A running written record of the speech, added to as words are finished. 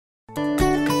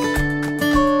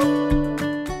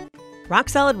Rock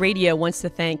Solid Radio wants to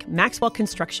thank Maxwell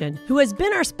Construction, who has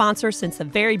been our sponsor since the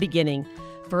very beginning.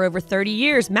 For over 30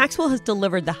 years, Maxwell has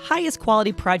delivered the highest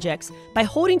quality projects by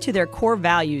holding to their core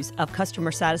values of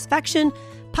customer satisfaction,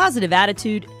 positive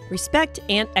attitude, respect,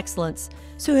 and excellence.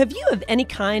 So if you have any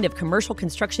kind of commercial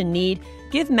construction need,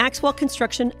 give Maxwell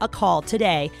Construction a call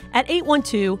today at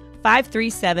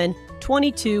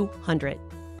 812-537-2200.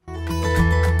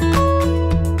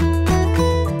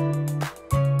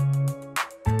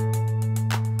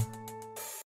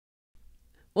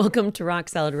 Welcome to Rock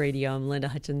Solid Radio. I'm Linda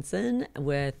Hutchinson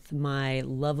with my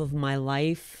love of my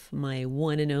life, my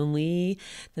one and only,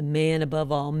 the man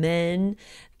above all men.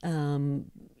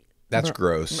 That's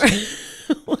gross.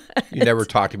 You never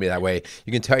talk to me that way.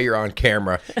 You can tell you're on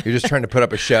camera. You're just trying to put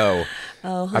up a show.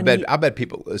 Oh, honey. I bet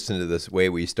people listen to this way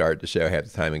we start the show half the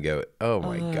time and go, "Oh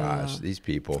my gosh, these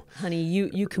people." Honey,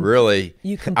 you really.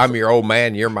 I'm your old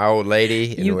man. You're my old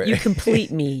lady. You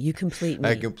complete me. You complete me.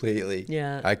 I completely.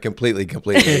 Yeah. I completely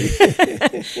complete me.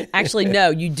 Actually, no,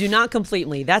 you do not complete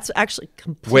me. That's actually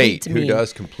complete Wait, me. who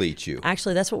does complete you?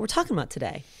 Actually, that's what we're talking about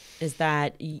today. Is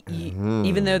that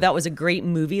even though that was a great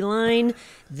movie line,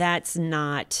 that's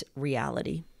not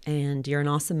reality. And you're an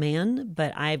awesome man,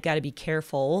 but I've got to be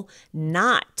careful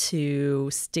not to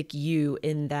stick you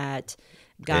in that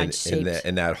God-shaped...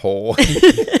 In that hole.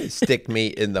 Stick me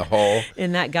in the hole.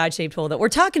 In that God-shaped hole that we're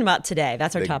talking about today.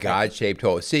 That's our topic. The God-shaped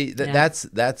hole. See, that's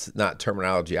not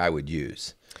terminology I would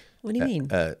use. What do you mean?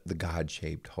 The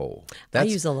God-shaped hole. I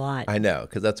use a lot. I know,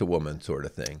 because that's a woman sort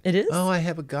of thing. It is? Oh, I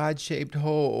have a God-shaped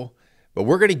hole. But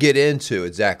we're going to get into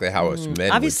exactly how us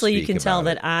men Obviously, would you can speak tell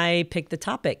about that I picked the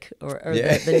topic or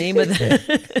the name of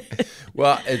the...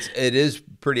 Well, it is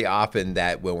pretty often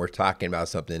that when we're talking about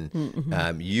something,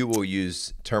 you will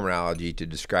use terminology to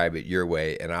describe it your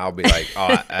way, and I'll be like,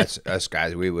 "Oh, us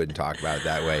guys, we wouldn't talk about it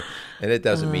that way." And it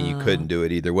doesn't mean you couldn't do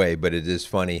it either way, but it is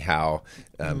funny how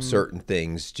certain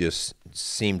things just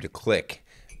seem to click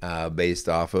based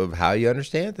off of how you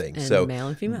understand things. And so, male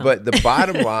and female. But the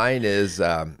bottom line is,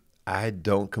 I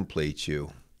don't complete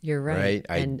you. You're right.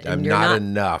 I'm not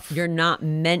enough. You're not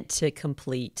meant to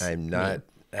complete. I'm not.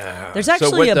 There's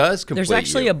actually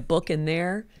a a book in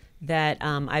there that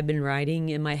I've been writing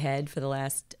in my head for the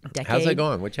last decade. How's that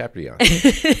going? What chapter are you on?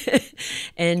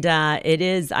 And it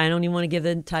is, I don't even want to give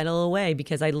the title away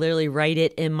because I literally write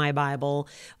it in my Bible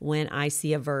when I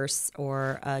see a verse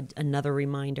or another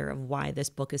reminder of why this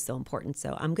book is so important.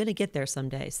 So I'm going to get there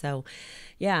someday. So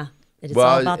yeah. It's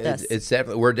all about this.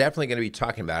 We're definitely going to be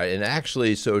talking about it. And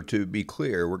actually, so to be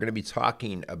clear, we're going to be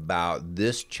talking about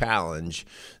this challenge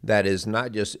that is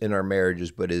not just in our marriages,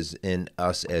 but is in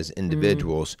us as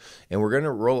individuals. And we're going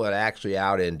to roll it actually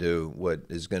out into what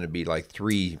is going to be like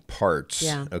 3 parts.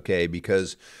 Yeah. Okay.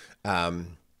 Because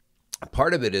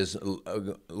part of it is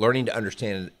learning to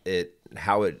understand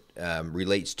how it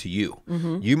relates to you.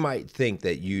 You might think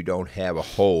that you don't have a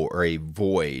hole or a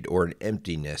void or an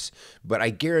emptiness, but I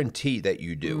guarantee that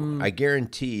you do. I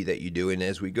guarantee that you do. And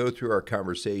as we go through our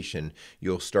conversation,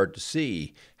 you'll start to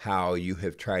see how you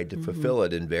have tried to fulfill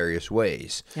it in various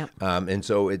ways. Yep. And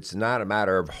so it's not a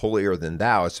matter of holier than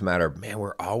thou. It's a matter of, man,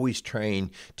 we're always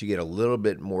trying to get a little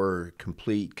bit more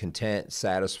complete, content,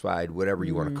 satisfied, whatever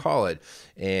you want to call it.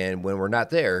 And when we're not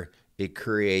there, it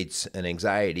creates an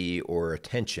anxiety or a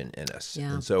tension in us.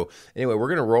 Yeah. And so anyway, we're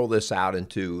going to roll this out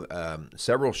into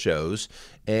several shows,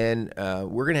 and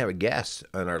we're going to have a guest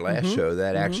on our last show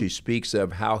that actually speaks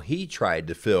of how he tried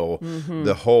to fill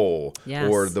the hole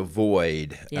or the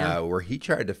void, where he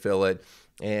tried to fill it.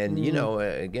 And, you know,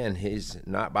 again, he's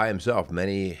not by himself.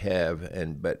 Many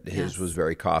have, but his was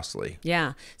very costly.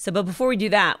 Yeah. So, but before we do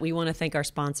that, we want to thank our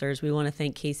sponsors. We want to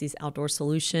thank Casey's Outdoor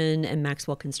Solution and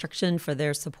Maxwell Construction for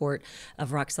their support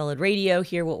of Rock Solid Radio,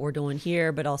 here, what we're doing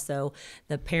here, but also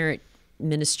the parent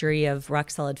ministry of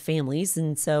Rock Solid Families.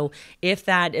 And so if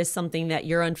that is something that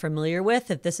you're unfamiliar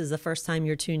with, if this is the first time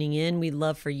you're tuning in, we'd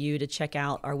love for you to check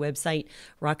out our website,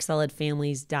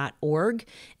 rocksolidfamilies.org.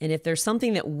 And if there's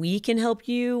something that we can help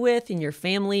you with in your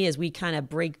family as we kind of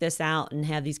break this out and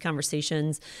have these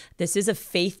conversations, this is a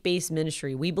faith-based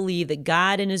ministry. We believe that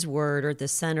God and His Word are at the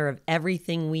center of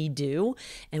everything we do,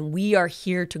 and we are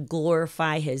here to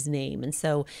glorify His name. And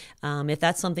so if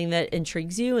that's something that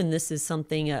intrigues you, and this is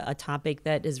something, a topic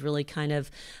that has really kind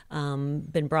of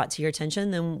been brought to your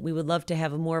attention, then we would love to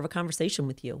have more of a conversation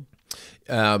with you.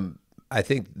 I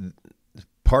think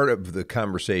part of the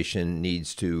conversation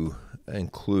needs to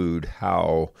include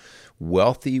how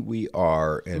wealthy we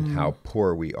are and how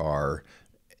poor we are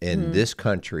in this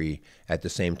country at the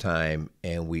same time,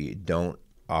 and we don't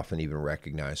often even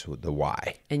recognize the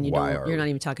why. And why you're not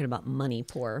even talking about money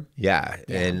poor. Yeah.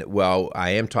 And well,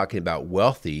 I am talking about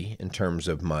wealthy in terms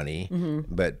of money,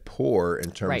 but poor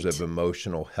in terms of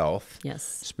emotional health,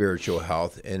 spiritual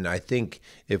health. And I think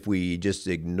if we just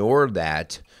ignore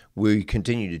that, we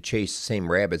continue to chase the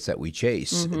same rabbits that we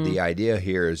chase. The idea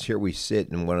here is here we sit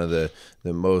in one of the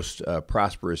most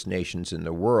prosperous nations in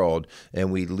the world,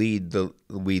 and we lead the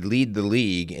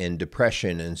league in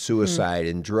depression and suicide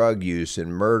and drug use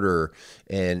and murder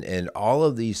and all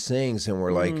of these things. And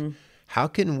we're like, how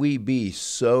can we be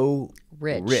so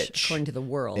rich according to the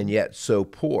world and yet so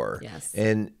poor? Yes.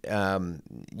 And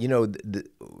you know,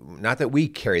 not that we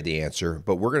carry the answer,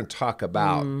 but we're going to talk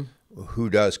about who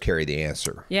does carry the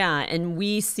answer. Yeah, and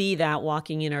we see that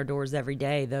walking in our doors every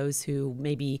day, those who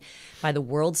maybe by the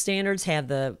world standards have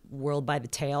the world by the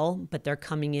tail, but they're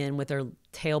coming in with their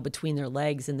tail between their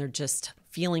legs and they're just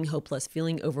feeling hopeless,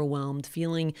 feeling overwhelmed,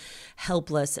 feeling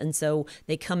helpless. And so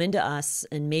they come into us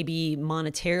and maybe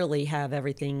monetarily have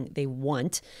everything they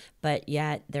want, but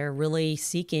yet they're really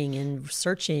seeking and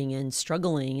searching and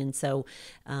struggling. And so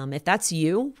if that's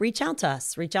you, reach out to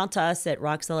us. Reach out to us at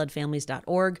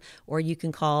rocksolidfamilies.org, or you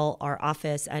can call our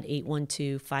office at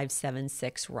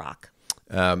 812-576-ROCK.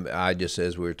 I just,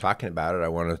 as we were talking about it, I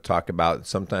want to talk about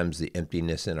sometimes the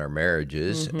emptiness in our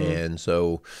marriages. And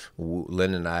so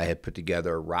Lynn and I have put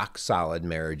together Rock Solid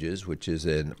Marriages, which is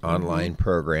an online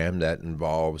program that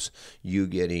involves you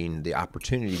getting the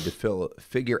opportunity to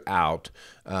figure out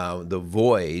the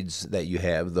voids that you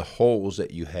have, the holes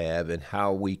that you have, and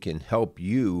how we can help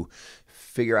you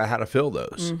figure out how to fill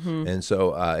those. And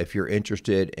so if you're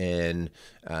interested in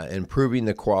improving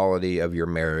the quality of your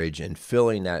marriage and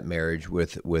filling that marriage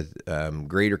with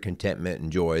greater contentment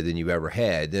and joy than you've ever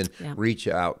had, then reach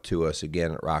out to us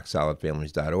again at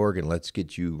rocksolidfamilies.org, and let's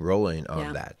get you rolling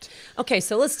on that. Okay,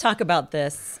 so let's talk about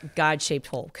this God-shaped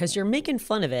hole, because you're making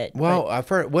fun of it. Well, I've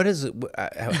heard, what is it?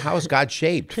 How is God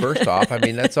shaped? First off, I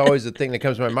mean, that's always the thing that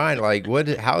comes to my mind. Like,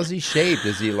 how is he shaped?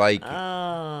 Is he like...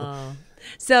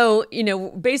 So, you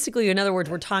know, basically, in other words,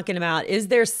 we're talking about, is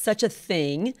there such a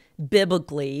thing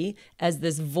biblically as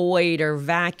this void or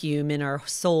vacuum in our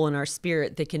soul and our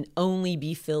spirit that can only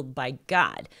be filled by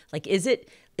God? Like, is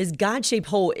God-shaped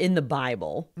hole in the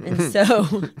Bible? And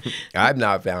so I've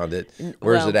not found it.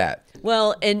 Where's it at?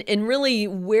 Well, and really,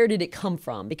 where did it come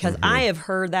from? Because I have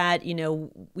heard that, you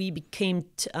know,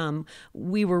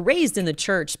 we were raised in the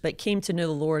church, but came to know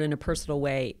the Lord in a personal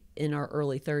way in our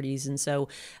early 30s. And so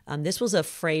this was a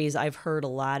phrase I've heard a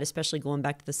lot, especially going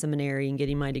back to the seminary and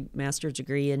getting my master's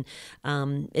degree. And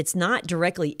it's not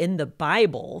directly in the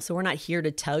Bible. So we're not here to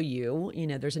tell you, you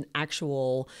know, there's an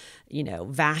actual, you know,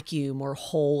 vacuum or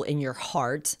hole in your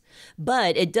heart.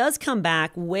 But it does come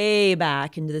back way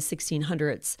back into the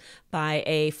 1600s by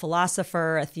a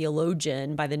philosopher, a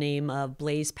theologian by the name of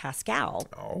Blaise Pascal.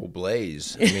 Oh,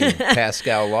 Blaise. I mean,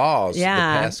 Pascal laws, the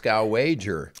Pascal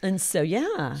wager. And so,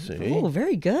 oh,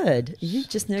 very good. You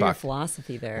just know your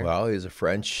philosophy there. Well,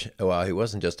 he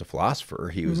wasn't just a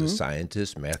philosopher. He was a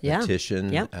scientist,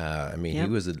 mathematician. I mean,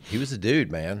 he was a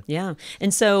dude, man. Yeah.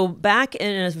 And so back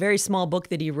in a very small book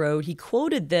that he wrote, he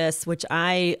quoted this, which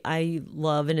I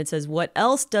love, and it says, "What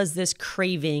else does this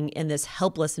craving and this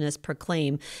helplessness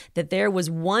proclaim? That there was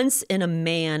once in a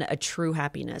man a true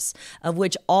happiness, of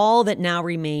which all that now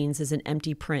remains is an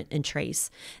empty print and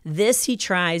trace. This he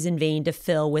tries in vain to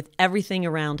fill with everything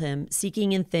around him,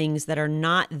 seeking in things that are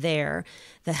not there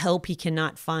the help he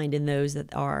cannot find in those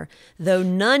that are, though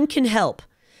none can help,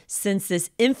 since this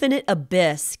infinite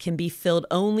abyss can be filled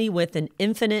only with an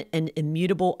infinite and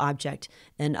immutable object,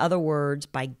 in other words,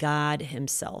 by God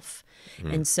himself."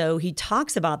 And so he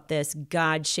talks about this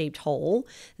God-shaped hole,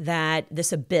 that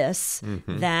this abyss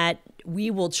that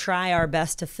we will try our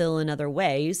best to fill in other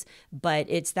ways, but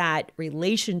it's that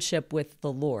relationship with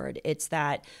the Lord. It's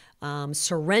that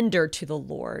surrender to the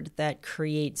Lord that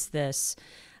creates this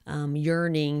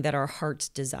yearning that our heart's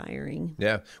desiring.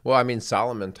 Yeah. Well, I mean,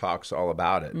 Solomon talks all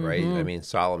about it, right? I mean,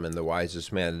 Solomon, the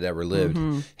wisest man that ever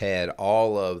lived, had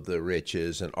all of the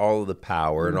riches and all of the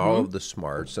power and all of the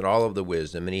smarts and all of the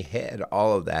wisdom, and he had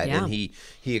all of that, and he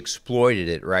exploited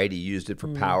it, right? He used it for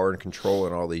power and control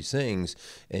and all these things,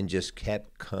 and just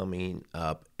kept coming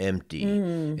up empty.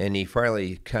 And he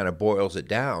finally kind of boils it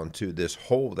down to this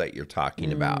hole that you're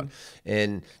talking about.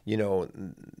 And, you know,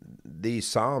 these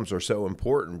Psalms are so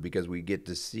important because we get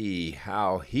to see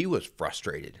how he was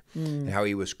frustrated and how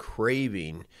he was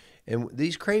craving. And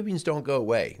these cravings don't go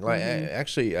away. Like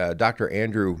actually, Dr.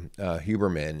 Andrew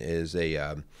Huberman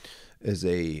is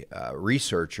a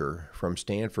researcher from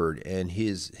Stanford, and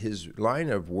his line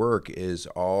of work is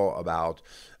all about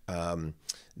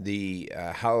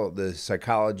how the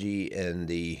psychology and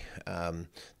the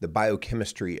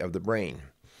biochemistry of the brain.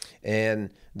 And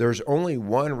there's only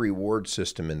one reward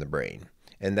system in the brain,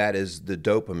 and that is the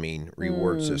dopamine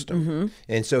reward system.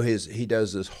 And so he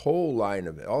does this whole line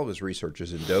of all of his research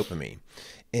is in dopamine,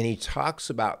 and he talks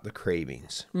about the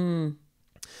cravings. And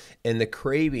the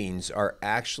cravings are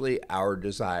actually our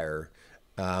desire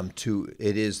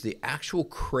it is the actual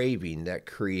craving that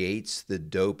creates the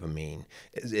dopamine.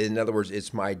 In other words,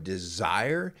 it's my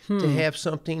desire to have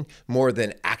something more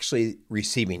than actually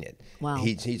receiving it. Wow.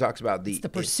 He talks about the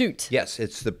pursuit. Yes,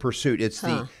 it's the pursuit. It's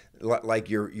like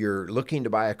you're looking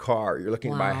to buy a car, you're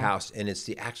looking to buy a house, and it's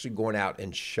the actually going out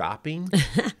and shopping,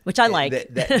 which I like.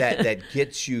 that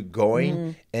gets you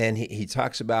going. And he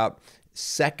talks about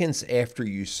seconds after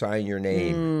you sign your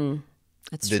name.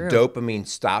 That's the true. Dopamine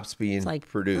stops being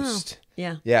produced.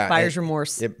 Yeah. Buyer's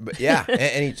remorse.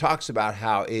 And he talks about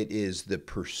how it is the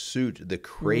pursuit, the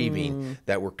craving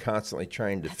that we're constantly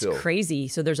trying to fill. That's crazy.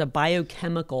 So there's a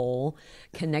biochemical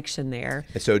connection there.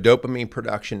 And so dopamine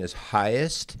production is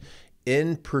highest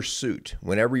in pursuit,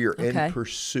 whenever you're in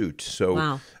pursuit.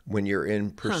 So when you're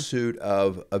in pursuit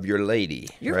of your lady.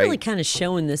 You're really kind of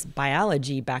showing this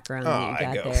biology background that you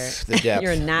got there. The depth,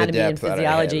 your anatomy and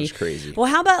physiology. Is crazy. Well,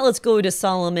 how about let's go to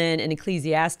Solomon in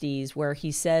Ecclesiastes, where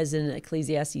he says in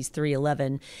Ecclesiastes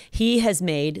 3:11, he has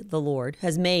made, the Lord,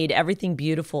 has made everything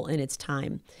beautiful in its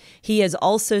time. He has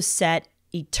also set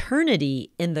eternity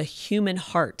in the human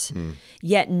heart,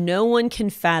 yet no one can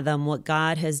fathom what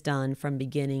God has done from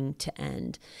beginning to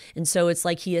end. And so it's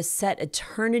like he has set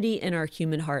eternity in our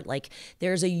human heart. Like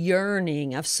there's a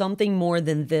yearning of something more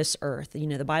than this earth. You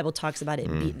know, the Bible talks about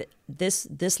it.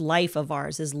 This life of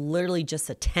ours is literally just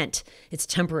a tent. It's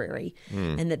temporary.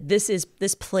 And that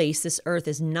this place, this earth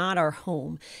is not our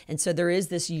home. And so there is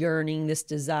this yearning, this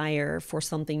desire for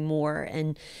something more.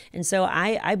 And so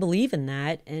I believe in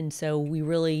that. And so we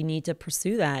really need to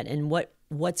pursue that, and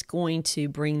what's going to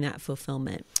bring that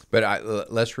fulfillment.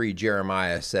 But let's read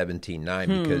Jeremiah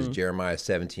 17:9 because Jeremiah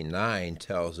 17:9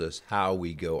 tells us how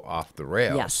we go off the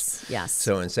rails. Yes.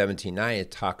 So in 17:9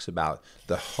 it talks about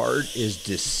the heart is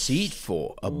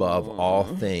deceitful above all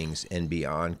things and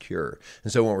beyond cure.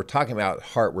 And so when we're talking about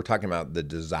heart, we're talking about the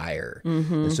desire.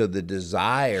 And so the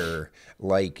desire,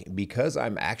 like, because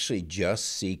I'm actually just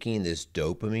seeking this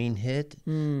dopamine hit,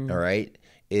 all right,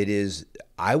 it is,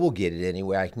 I will get it any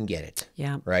way I can get it.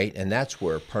 Yeah. Right? And that's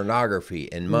where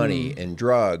pornography and money and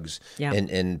drugs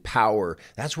and power,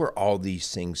 that's where all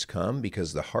these things come,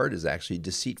 because the heart is actually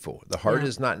deceitful. The heart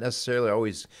is not necessarily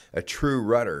always a true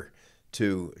rudder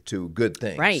to good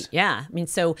things. Right. Yeah. I mean,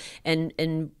 so,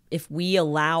 and if we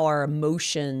allow our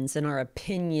emotions and our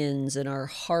opinions and our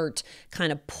heart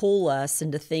kind of pull us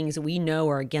into things that we know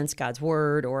are against God's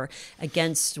word or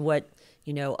against what,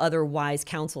 you know, other wise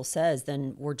counsel says,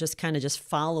 then we're just kind of just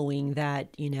following that,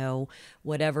 you know,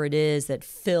 whatever it is that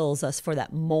fills us for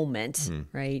that moment,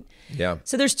 right? Yeah.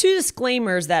 So there's two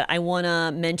disclaimers that I want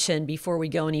to mention before we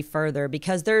go any further,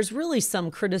 because there's really some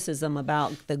criticism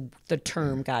about the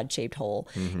term God-shaped hole.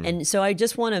 And so I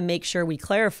just want to make sure we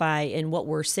clarify in what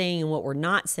we're saying and what we're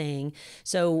not saying.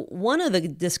 So one of the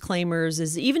disclaimers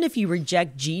is, even if you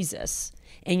reject Jesus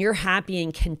and you're happy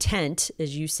and content,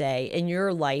 as you say, in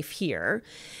your life here,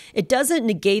 it doesn't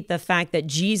negate the fact that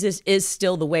Jesus is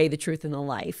still the way, the truth, and the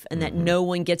life, and that no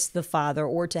one gets to the Father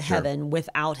or to heaven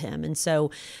without him. And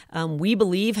so we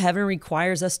believe heaven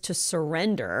requires us to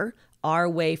surrender our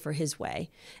way for his way.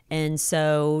 And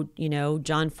so, you know,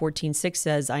 John 14:6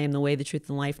 says, I am the way, the truth, and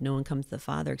the life. No one comes to the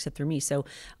Father except through me. So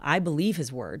I believe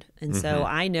his word. And so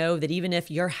I know that even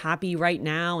if you're happy right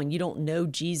now and you don't know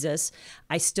Jesus,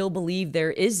 I still believe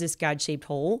there is this God-shaped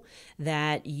hole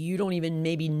that you don't even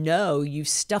maybe know. You've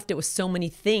stuffed it with so many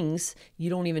things,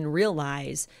 you don't even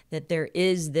realize that there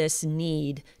is this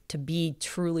need to be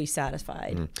truly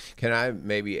satisfied. Can I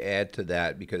maybe add to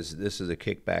that, because this is a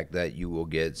kickback that you will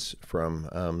get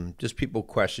from just people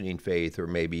questioning faith, or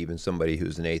maybe even somebody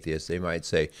who's an atheist. They might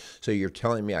say, so you're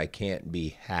telling me I can't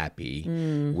be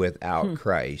happy without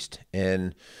Christ?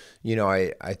 And, you know,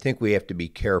 I think we have to be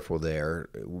careful there.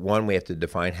 One, we have to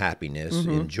define happiness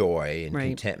and joy and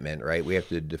contentment, right? We have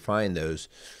to define those.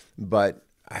 But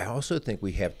I also think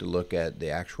we have to look at the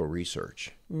actual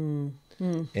research.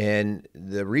 And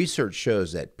the research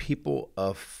shows that people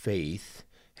of faith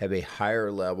have a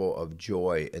higher level of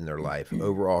joy in their life,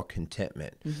 overall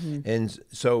contentment. And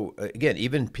so, again,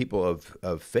 even people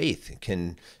of faith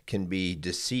can be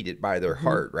deceived by their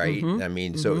heart, right? I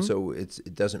mean, so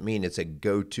it doesn't mean it's a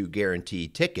go-to guarantee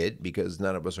ticket, because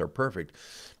none of us are perfect.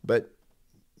 But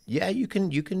Yeah, you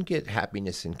can get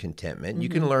happiness and contentment. You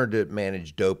can learn to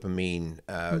manage dopamine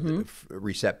the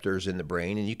receptors in the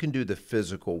brain, and you can do the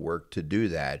physical work to do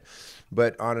that.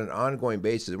 But on an ongoing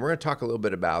basis, and we're going to talk a little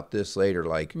bit about this later,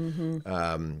 like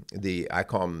I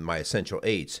call them my essential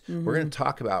eights. We're going to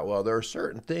talk about, well, there are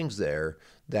certain things there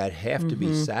that have to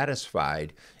be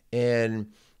satisfied,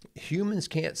 and humans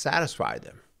can't satisfy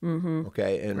them.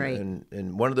 Okay,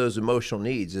 and one of those emotional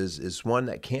needs is one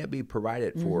that can't be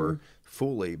provided for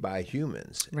fully by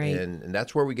humans, and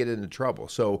that's where we get into trouble.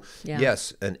 So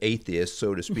yes, an atheist,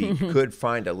 so to speak, could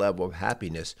find a level of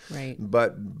happiness,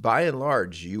 but by and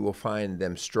large, you will find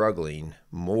them struggling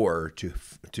more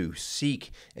to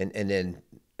seek and then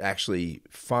actually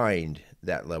find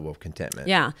that level of contentment.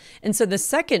 Yeah. And so the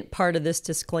second part of this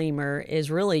disclaimer is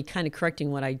really kind of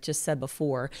correcting what I just said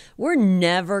before. We're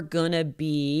never going to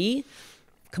be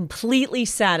completely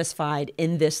satisfied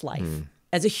in this life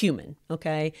as a human,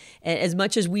 okay? And as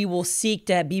much as we will seek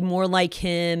to be more like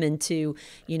him and to,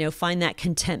 find that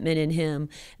contentment in him,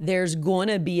 there's going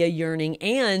to be a yearning,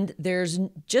 and there's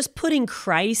just putting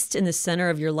Christ in the center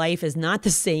of your life is not the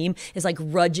same as like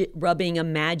rubbing a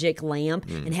magic lamp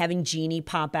and having Genie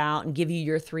pop out and give you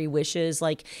your 3 wishes.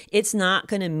 Like, it's not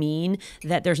going to mean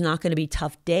that there's not going to be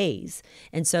tough days.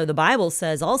 And so the Bible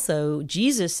says also,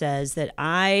 Jesus says that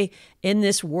in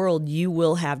this world, you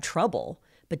will have trouble.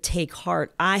 But take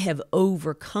heart, I have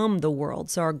overcome the world.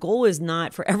 So our goal is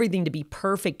not for everything to be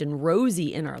perfect and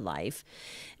rosy in our life.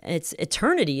 It's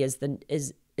eternity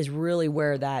is really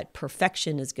where that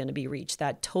perfection is going to be reached.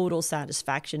 That total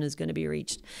satisfaction is going to be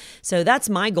reached. So that's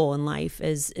my goal in life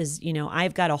is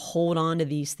I've got to hold on to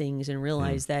these things and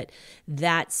realize that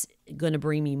that's going to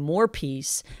bring me more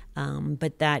peace,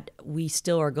 but that we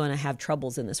still are going to have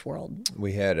troubles in this world.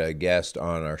 We had a guest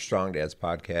on our Strong Dads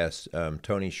podcast,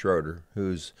 Tony Schroeder,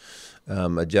 who's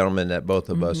a gentleman that both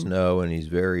of us know, and he's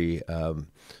very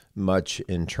much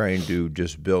in trying to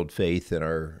just build faith in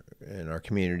our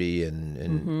community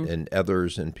and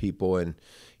others and people. And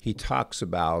he talks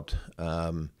about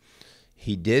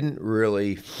he didn't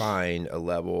really find a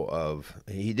level of,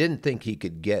 he didn't think he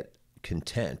could get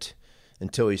content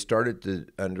until he started to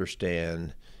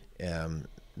understand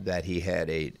that he had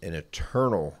an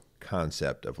eternal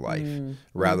concept of life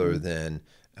rather than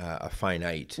a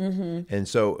finite. And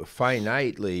so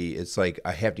finitely, it's like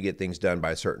I have to get things done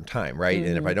by a certain time, right?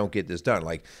 And if I don't get this done,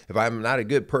 like if I'm not a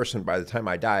good person by the time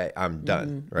I die, I'm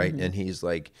done, right? And he's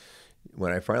like,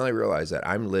 when I finally realized that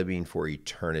I'm living for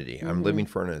eternity, I'm living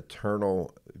for an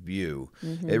eternal view,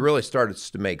 it really started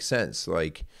to make sense.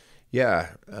 Like,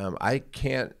 I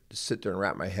can't sit there and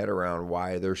wrap my head around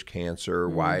why there's cancer,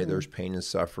 why there's pain and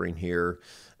suffering here,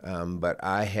 but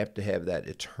I have to have that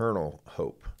eternal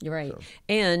hope. You're right. So.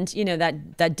 And,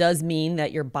 that does mean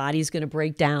that your body's going to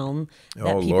break down.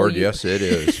 Oh, Lord, yes, it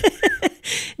is.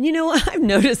 I've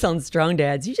noticed on Strong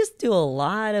Dads, you just do a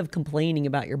lot of complaining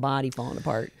about your body falling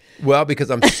apart. Well, because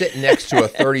I'm sitting next to a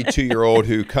 32-year-old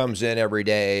who comes in every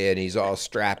day and he's all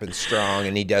strapping strong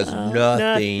and he does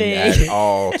nothing at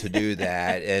all to do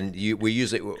that. And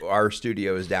our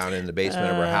studio is down in the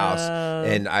basement of our house.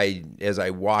 And as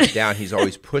I walk down, he's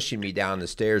always pushing me down the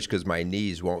stairs because my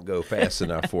knees won't go fast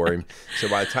enough for him. So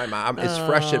by the time it's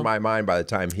fresh in my mind by the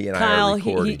time he and Kyle, I are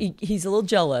recording. He's a little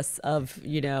jealous of,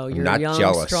 your not young,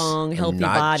 jealous. Strong, healthy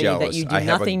body jealous. that you do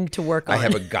nothing to work on. I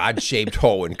have a God-shaped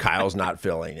hole and Kyle's not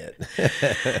filling it.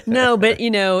 No, but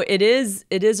it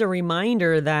is a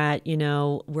reminder that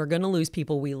we're going to lose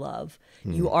people we love.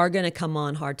 You are going to come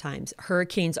on hard times.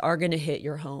 Hurricanes are going to hit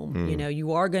your home.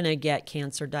 You are going to get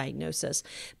cancer diagnosis.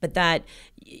 But that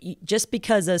just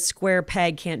because a square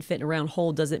peg can't fit in a round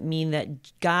hole doesn't mean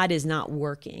that God is not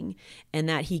working and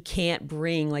that he can't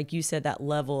bring, like you said, that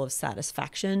level of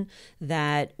satisfaction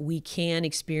that we can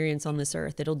experience on this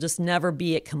earth. It'll just never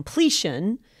be at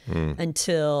completion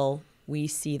until we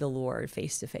see the Lord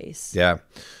face to face. Yeah.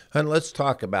 And let's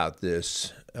talk about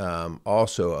this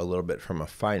also a little bit from a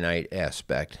finite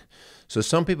aspect. So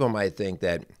some people might think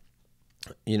that,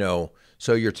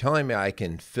 so you're telling me I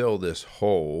can fill this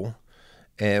hole,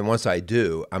 and once I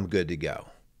do, I'm good to go,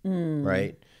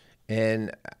 right?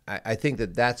 And I think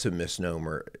that that's a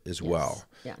misnomer as well.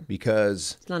 Yeah.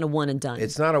 Because it's not a one and done.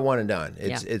 It's not a one and done.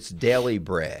 It's daily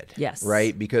bread. Yes.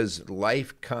 Right? Because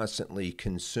life constantly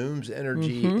consumes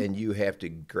energy and you have to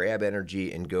grab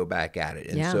energy and go back at it.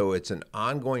 And so it's an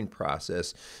ongoing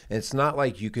process. And it's not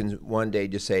like you can one day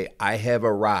just say, I have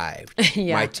arrived.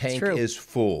 My tank is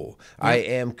full. I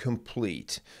am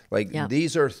complete. Like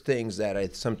these are things that I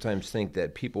sometimes think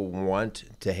that people want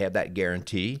to have that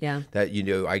guarantee that,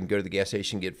 I can go to the gas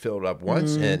station, get filled up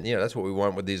once, and that's what we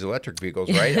want with these electric vehicles,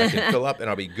 right? I can fill up and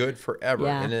I'll be good forever.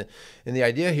 Yeah. And the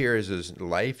idea here is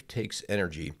life takes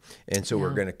energy, and so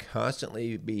we're going to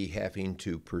constantly be having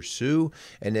to pursue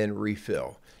and then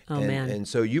refill. And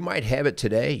so you might have it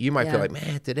today. You might feel like,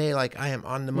 man, today, like I am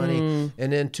on the money.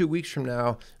 And then 2 weeks from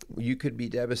now, you could be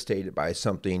devastated by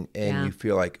something and you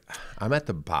feel like I'm at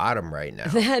the bottom right now.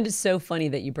 That is so funny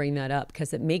that you bring that up,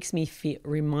 because it makes me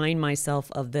remind myself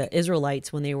of the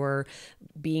Israelites when they were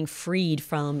being freed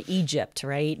from Egypt,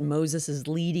 right? Moses is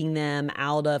leading them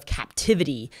out of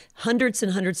captivity, hundreds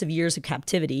and hundreds of years of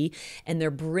captivity, and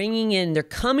they're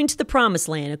coming to the promised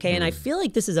land, okay? And I feel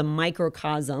like this is a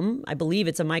microcosm. I believe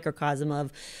it's a microcosm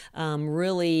of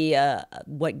really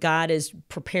what God is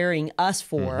preparing us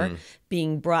for,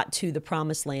 being brought to the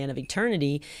promised land of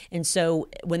eternity. And so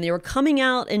when they were coming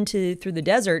out through the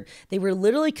desert, they were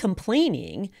literally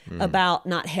complaining about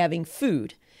not having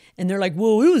food. And they're like,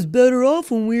 well, it was better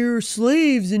off when we were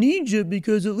slaves in Egypt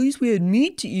because at least we had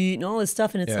meat to eat and all this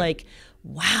stuff. And it's like,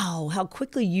 wow, how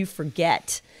quickly you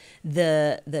forget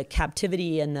the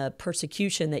captivity and the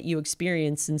persecution that you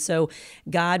experience. And so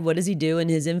God, what does he do in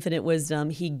his infinite wisdom?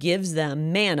 He gives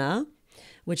them manna,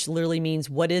 which literally means,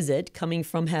 what is it, coming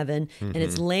from heaven, and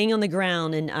it's laying on the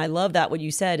ground. And I love that, what you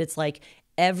said. It's like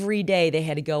every day they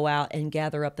had to go out and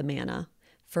gather up the manna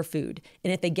for food.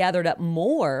 And if they gathered up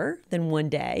more than one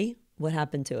day, what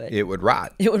happened to it? It would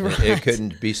rot. It would rot. It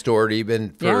couldn't be stored even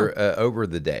for over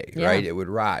the day, right? It would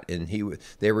rot. And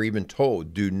they were even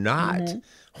told, do not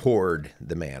hoard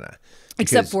the manna.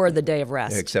 Except for the day of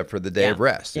rest. Except for the day of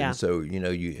rest. Yeah. And so,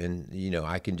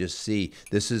 I can just see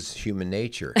this is human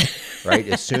nature, right?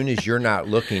 As soon as you're not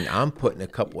looking, I'm putting a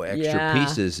couple extra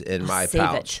pieces in my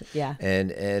pouch. Yeah. And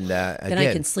then again,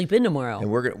 I can sleep in tomorrow.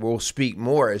 And we'll speak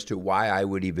more as to why I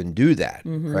would even do that,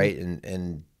 right?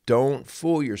 And don't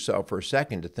fool yourself for a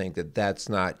second to think that that's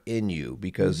not in you,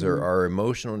 because there are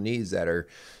emotional needs that are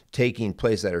taking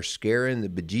place that are scaring the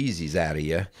bejesus out of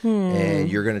you, and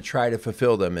you're going to try to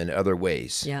fulfill them in other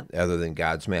ways other than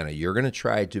God's manna. You're going to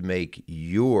try to make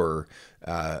your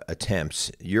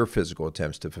your physical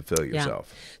attempts to fulfill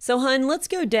yourself. So, hun, let's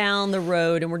go down the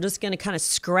road, and we're just going to kind of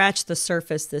scratch the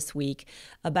surface this week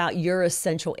about your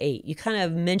essential 8. You kind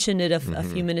of mentioned it a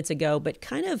few minutes ago, but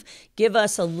kind of give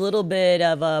us a little bit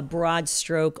of a broad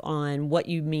stroke on what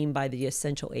you mean by the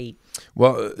essential 8.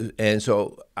 Well, and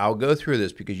so I'll go through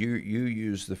this because you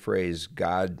use the phrase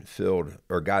God-filled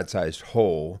or God-sized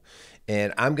hole,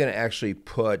 and I'm going to actually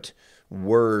put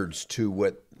words to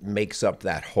what makes up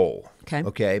that hole.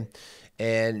 Okay.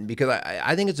 And because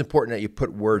I think it's important that you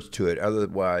put words to it.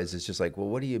 Otherwise, it's just like, well,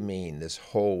 what do you mean this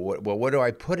hole? What do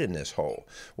I put in this hole?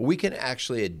 Well, we can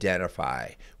actually identify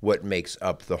what makes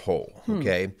up the hole,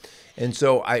 okay? And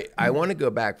so I want to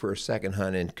go back for a second,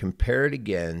 hun, and compare it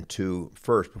again to,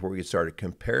 first, before we get started,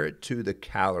 compare it to the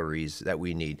calories that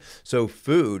we need. So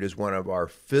food is one of our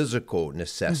physical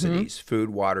necessities.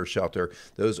 Food, water, shelter,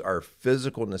 those are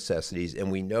physical necessities,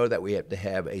 and we know that we have to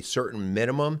have a certain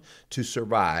minimum to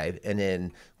survive, and then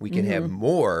we can have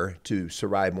more to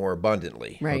survive more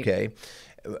abundantly, okay?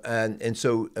 And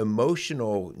so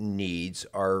emotional needs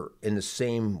are in the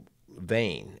same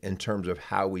vein in terms of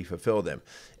how we fulfill them.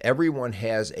 Everyone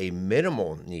has a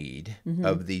minimal need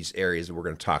of these areas that we're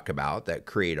going to talk about that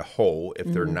create a hole if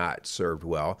they're not served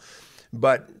well.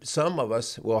 But some of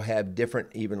us will have different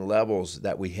even levels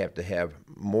that we have to have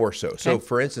more so. So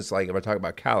for instance, like if I talk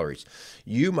about calories,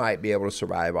 you might be able to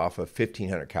survive off of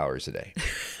 1,500 calories a day.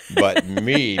 But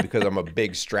me, because I'm a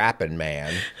big strapping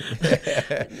man.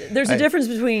 There's a difference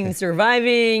between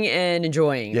surviving and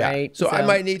enjoying, right? So I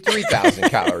might need 3,000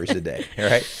 calories a day,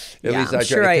 right? At least I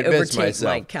try to convince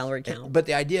myself. My calorie count. But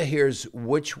the idea here is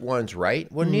which one's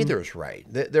right? Well, neither is right.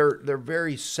 They're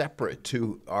very separate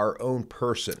to our own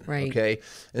person, okay?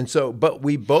 And so, but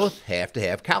we both have to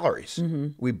have calories.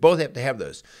 We both have to have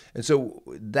those. And so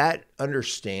that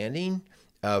understanding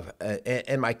of,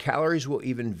 and my calories will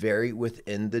even vary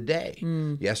within the day.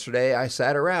 Yesterday I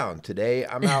sat around. Today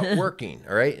I'm out working,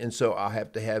 all right? And so I'll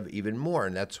have to have even more,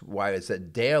 and that's why it's a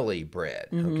daily bread,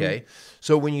 okay?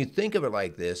 So when you think of it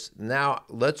like this, now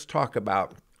let's talk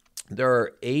about, there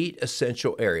are 8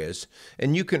 essential areas,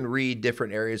 and you can read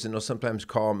different areas, and they'll sometimes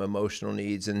call them emotional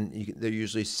needs, and they're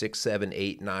usually 6, 7,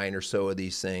 8, 9 or so of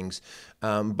these things.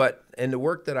 But in the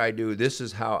work that I do, this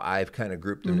is how I've kind of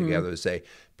grouped them together to say,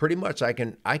 pretty much I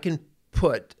can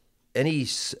put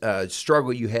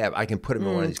struggle you have, I can put them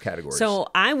in one of these categories. So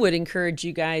I would encourage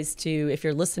you guys to, if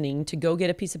you're listening, to go get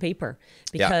a piece of paper,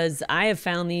 because I have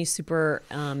found these super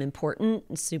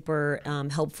important, super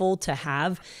helpful to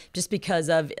have, just because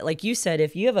of, like you said,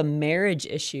 if you have a marriage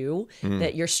issue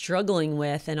that you're struggling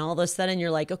with, and all of a sudden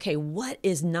you're like, okay, what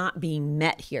is not being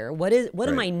met here? What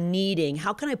am I needing?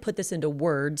 How can I put this into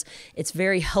words? It's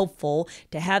very helpful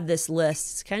to have this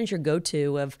list. It's kind of your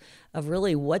go-to of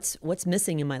really what's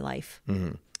missing in my life.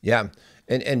 Yeah.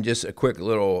 And just a quick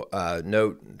little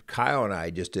note, Kyle and I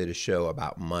just did a show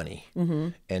about money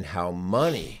and how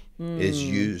money is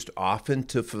used often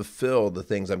to fulfill the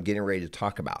things I'm getting ready to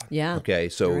talk about. Yeah. Okay.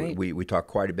 So we talk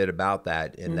quite a bit about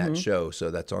that in that show.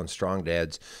 So that's on Strong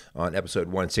Dads on episode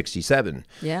 167.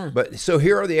 Yeah. But so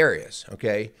here are the areas.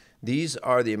 Okay. These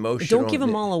are the emotional. Don't give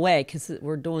them all away, because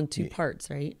we're doing 2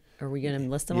 parts, right? Are we going to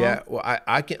list them all? Yeah, well,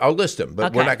 I'll list them,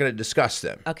 but we're not going to discuss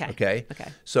them. Okay.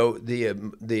 So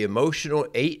the emotional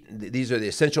 8, these are the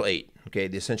essential 8. Okay,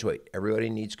 the essential 8.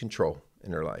 Everybody needs control in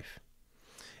their life.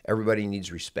 Everybody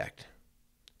needs respect.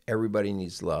 Everybody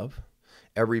needs love.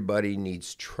 Everybody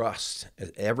needs trust.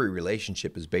 Every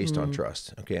relationship is based on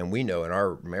trust. Okay, and we know in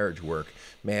our marriage work,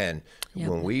 man,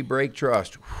 when we break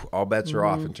trust, all bets are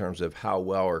off in terms of how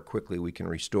well or quickly we can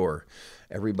restore.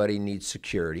 Everybody needs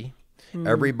security.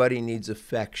 Everybody needs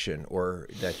affection, or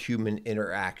that human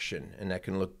interaction, and that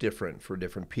can look different for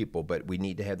different people, but we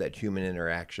need to have that human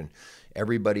interaction.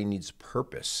 Everybody needs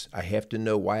purpose. I have to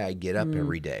know why I get up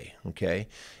every day, okay?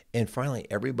 And finally,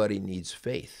 everybody needs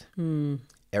faith.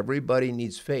 Everybody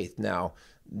needs faith. Now,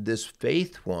 this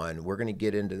faith one, we're going to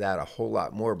get into that a whole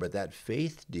lot more, but that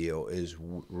faith deal is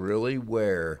really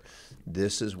where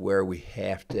we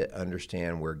have to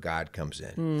understand where God comes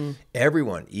in.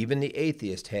 Everyone, even the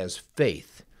atheist, has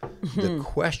faith. The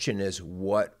question is,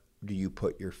 what do you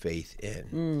put your faith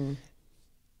in?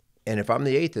 And if I'm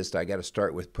the atheist, I got to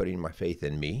start with putting my faith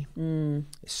in me,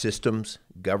 systems,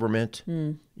 government,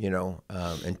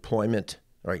 employment,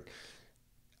 right?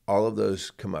 All of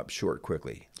those come up short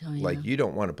quickly. Oh, yeah. Like, you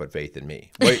don't want to put faith in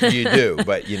me. Well, you do,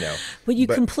 but Well, you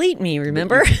complete me,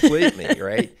 remember? You complete me,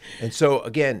 right? And so,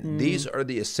 again, these are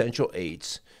the essential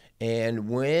 8s. And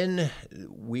when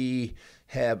we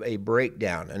have a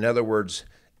breakdown, in other words,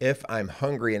 if I'm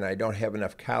hungry and I don't have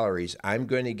enough calories, I'm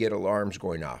going to get alarms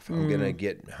going off. I'm going to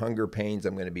get hunger pains.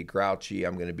 I'm going to be grouchy.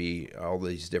 I'm going to be all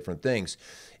these different things.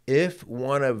 If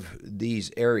one of these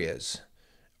areas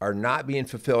are not being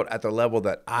fulfilled at the level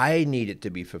that I need it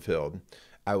to be fulfilled,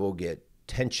 I will get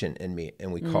tension in me,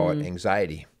 and we call it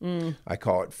anxiety. I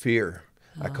call it fear.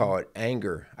 I call it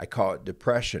anger. I call it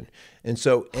depression. And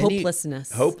so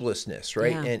hopelessness,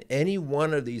 right? Yeah. And any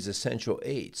one of these essential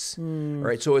 8s,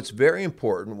 right? So it's very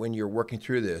important when you're working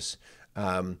through this,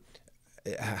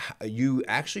 you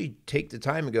actually take the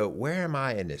time and go, where am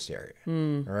I in this area?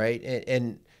 All right?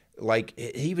 And like,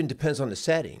 it even depends on the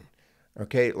setting.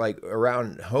 Okay, like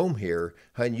around home here,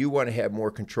 hun, you want to have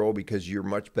more control because you're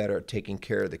much better at taking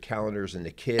care of the calendars and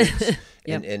the kids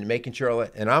and making sure all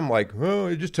that. And I'm like,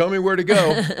 oh, just tell me where to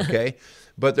go. Okay.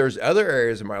 But there's other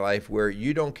areas in my life where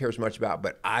you don't care as much about,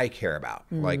 but I care about.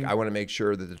 Like, I want to make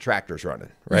sure that the tractor's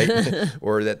running, right?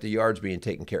 Or that the yard's being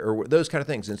taken care of, or those kind of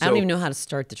things. And so, I don't even know how to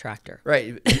start the tractor.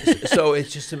 Right. So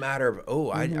it's just a matter of,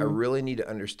 I really need to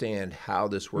understand how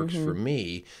this works for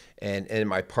me and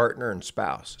my partner and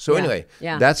spouse. So anyway,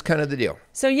 that's kind of the deal.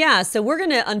 So we're going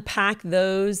to unpack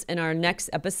those in our next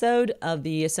episode of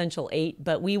the Essential 8,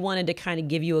 but we wanted to kind of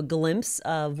give you a glimpse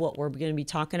of what we're going to be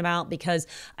talking about, because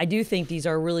I do think these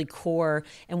are really core,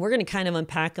 and we're going to kind of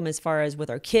unpack them as far as with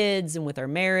our kids and with our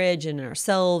marriage and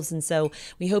ourselves. And so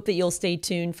we hope that you'll stay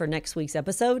tuned for next week's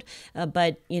episode.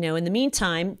 But, in the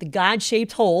meantime, the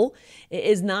God-shaped hole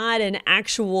is not an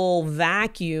actual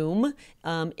vacuum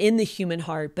in the human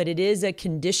heart, but it is a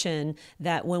condition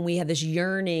that when we have this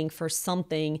yearning for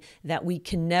something that we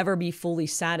can never be fully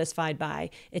satisfied by,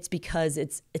 it's because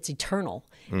it's eternal,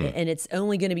 and it's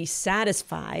only going to be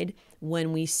satisfied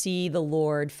when we see the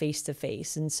Lord face to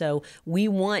face. And so we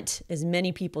want as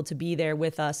many people to be there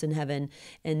with us in heaven,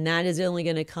 and that is only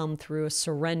going to come through a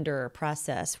surrender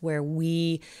process where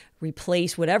we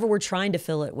replace whatever we're trying to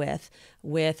fill it with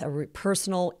a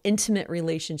personal, intimate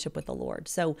relationship with the Lord.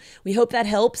 So we hope that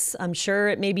helps. I'm sure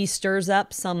it maybe stirs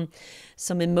up some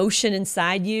emotion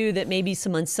inside you, that maybe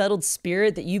some unsettled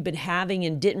spirit that you've been having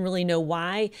and didn't really know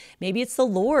why. Maybe it's the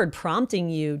Lord prompting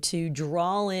you to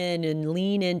draw in and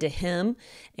lean into Him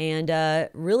and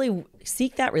really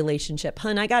seek that relationship.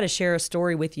 Hun, I got to share a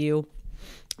story with you.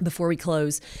 before we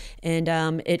close. And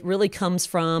it really comes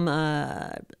from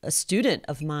a student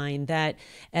of mine that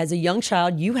as a young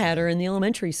child, you had her in the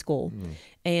elementary school.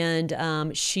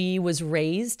 And she was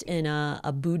raised in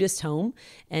a Buddhist home.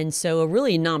 And so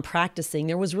really non-practicing,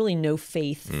 there was really no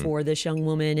faith for this young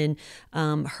woman.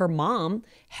 And her mom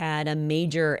had a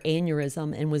major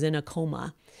aneurysm and was in a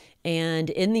coma. And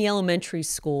in the elementary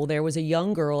school, there was a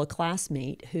young girl, a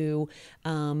classmate, who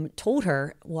told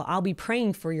her, well, I'll be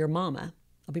praying for your mama.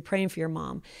 I'll be praying for your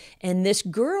mom. And this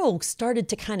girl started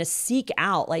to kind of seek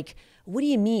out, like, what do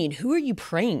you mean? Who are you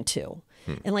praying to?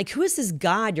 And like, who is this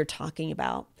God you're talking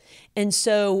about? And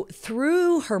so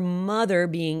through her mother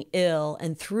being ill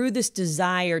and through this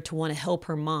desire to want to help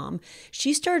her mom,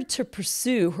 she started to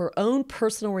pursue her own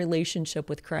personal relationship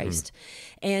with Christ.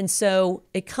 And so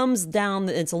it comes down,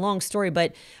 it's a long story,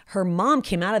 but her mom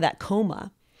came out of that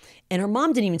coma. And her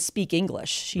mom didn't even speak English.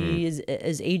 She is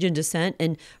Asian descent,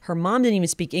 and her mom didn't even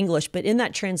speak English. But in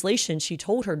that translation, she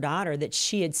told her daughter that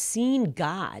she had seen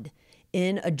God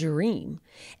in a dream.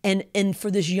 And for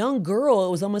this young girl,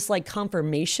 it was almost like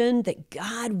confirmation that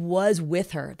God was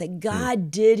with her, that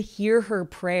God did hear her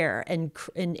prayer and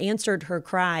answered her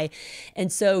cry.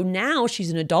 And so now she's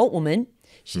an adult woman.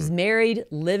 She's married,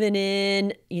 living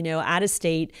in, out of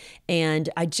state. And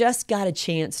I just got a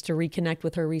chance to reconnect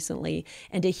with her recently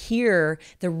and to hear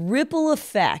the ripple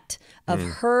effect of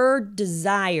her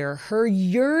desire, her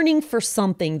yearning for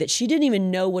something that she didn't even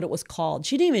know what it was called.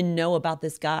 She didn't even know about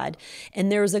this God.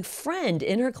 And there was a friend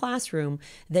in her classroom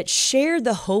that shared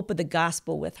the hope of the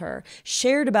gospel with her,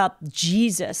 shared about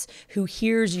Jesus who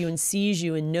hears you and sees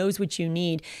you and knows what you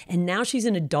need. And now she's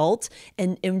an adult.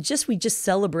 And we just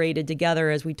celebrated together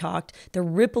as we talked, the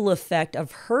ripple effect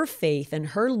of her faith and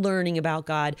her learning about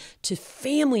God to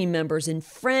family members and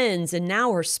friends and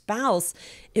now her spouse.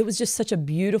 It was just such a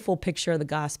beautiful picture of the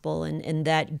gospel and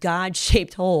that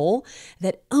God-shaped hole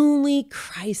that only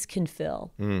Christ can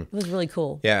fill. It was really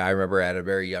cool. Yeah, I remember at a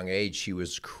very young age, she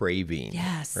was craving.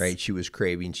 Yes. Right? She was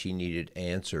craving. She needed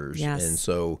answers. Yes. And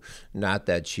so not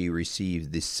that she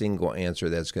received the single answer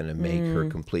that's going to make her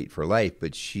complete for life,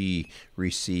 but she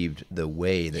received the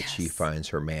way that she finds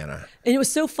her manna. And it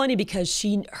was so funny because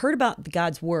she heard about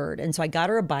God's word. And so I got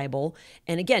her a Bible.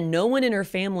 And again, no one in her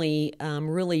family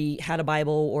really had a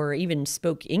Bible or even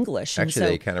spoke English. Actually, and so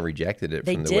they kind of rejected it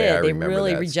they from the did. way I They remember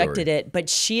really that rejected story. it. But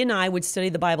she and I would study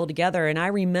the Bible together. And I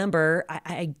remember,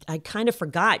 I kind of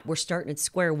forgot we're starting at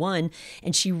square one.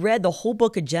 And she read the whole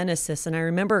book of Genesis. And I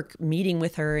remember meeting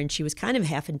with her and she was kind of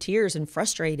half in tears and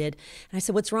frustrated. And I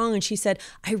said, what's wrong? And she said,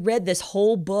 I read this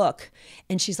whole book.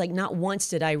 And she's like, not once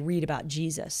did I read about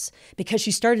Jesus, because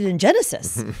she started in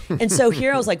Genesis. And so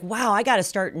here I was like, wow, I got to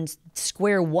start in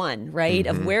square one, right?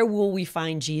 Of where will we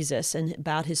find Jesus and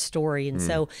about his story. And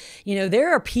so,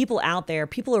 there are people out there,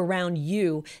 people around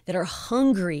you that are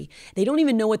hungry. They don't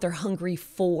even know what they're hungry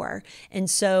for. And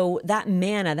so that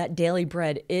manna, that daily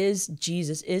bread is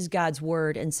Jesus, is God's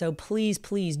word. And so please,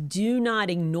 please do not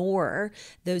ignore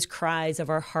those cries of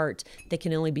our heart that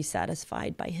can only be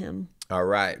satisfied by him. All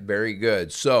right. Very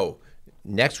good. So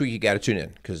next week, you got to tune in,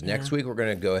 because next week we're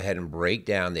going to go ahead and break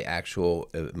down the actual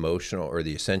emotional, or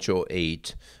the essential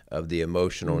 8 of the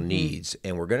emotional needs.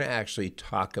 And we're going to actually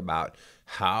talk about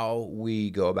how we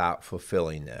go about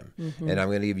fulfilling them. And I'm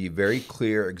going to give you very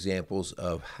clear examples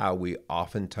of how we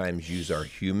oftentimes use our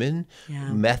human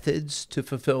methods to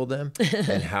fulfill them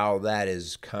and how that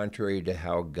is contrary to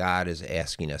how God is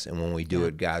asking us. And when we do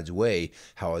it God's way,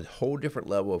 how a whole different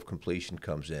level of completion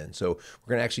comes in. So we're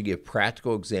going to actually give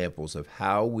practical examples of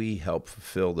how we help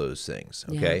fulfill those things,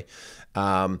 okay?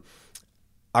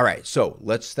 All right, so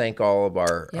let's thank all of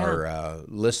our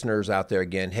listeners out there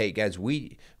again. Hey, guys,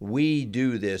 we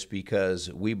do this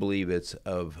because we believe it's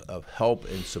of help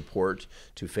and support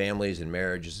to families and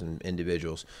marriages and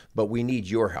individuals, but we need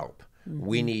your help.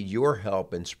 We need your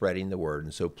help in spreading the word.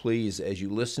 And so please, as you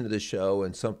listen to the show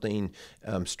and something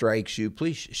strikes you,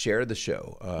 please share the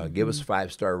show. Give us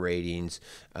 5-star ratings.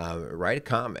 Write a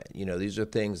comment. These are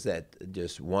things that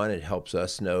just, one, it helps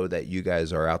us know that you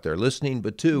guys are out there listening,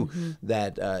 but two,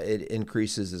 that it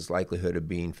increases its likelihood of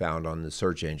being found on the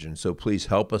search engine. So please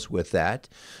help us with that.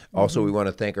 Also, we want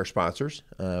to thank our sponsors.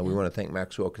 We want to thank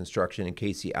Maxwell Construction and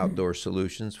Casey Outdoor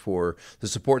Solutions for the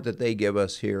support that they give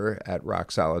us here at Rock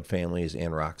Solid Families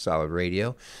and Rock Solid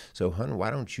Radio. So, hun, why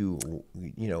don't you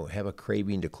have a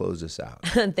craving to close us out?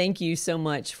 Thank you so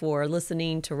much for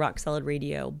listening to Rock Solid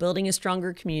Radio, building a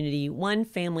stronger community, one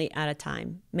family at a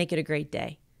time. Make it a great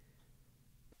day.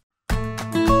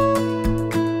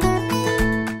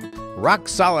 Rock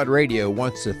Solid Radio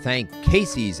wants to thank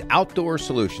Casey's Outdoor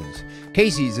Solutions.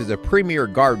 Casey's is a premier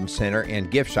garden center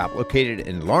and gift shop located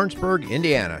in Lawrenceburg,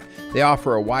 Indiana. They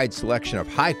offer a wide selection of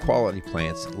high-quality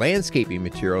plants, landscaping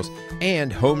materials,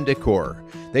 and home decor.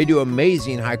 They do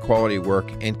amazing high-quality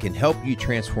work and can help you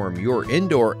transform your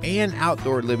indoor and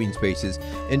outdoor living spaces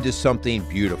into something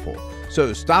beautiful.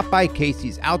 So stop by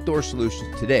Casey's Outdoor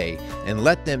Solutions today and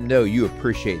let them know you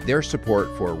appreciate their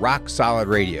support for Rock Solid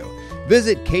Radio.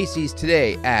 Visit Casey's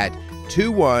today at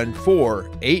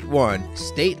 21481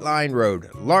 State Line Road,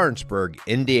 Lawrenceburg,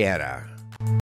 Indiana.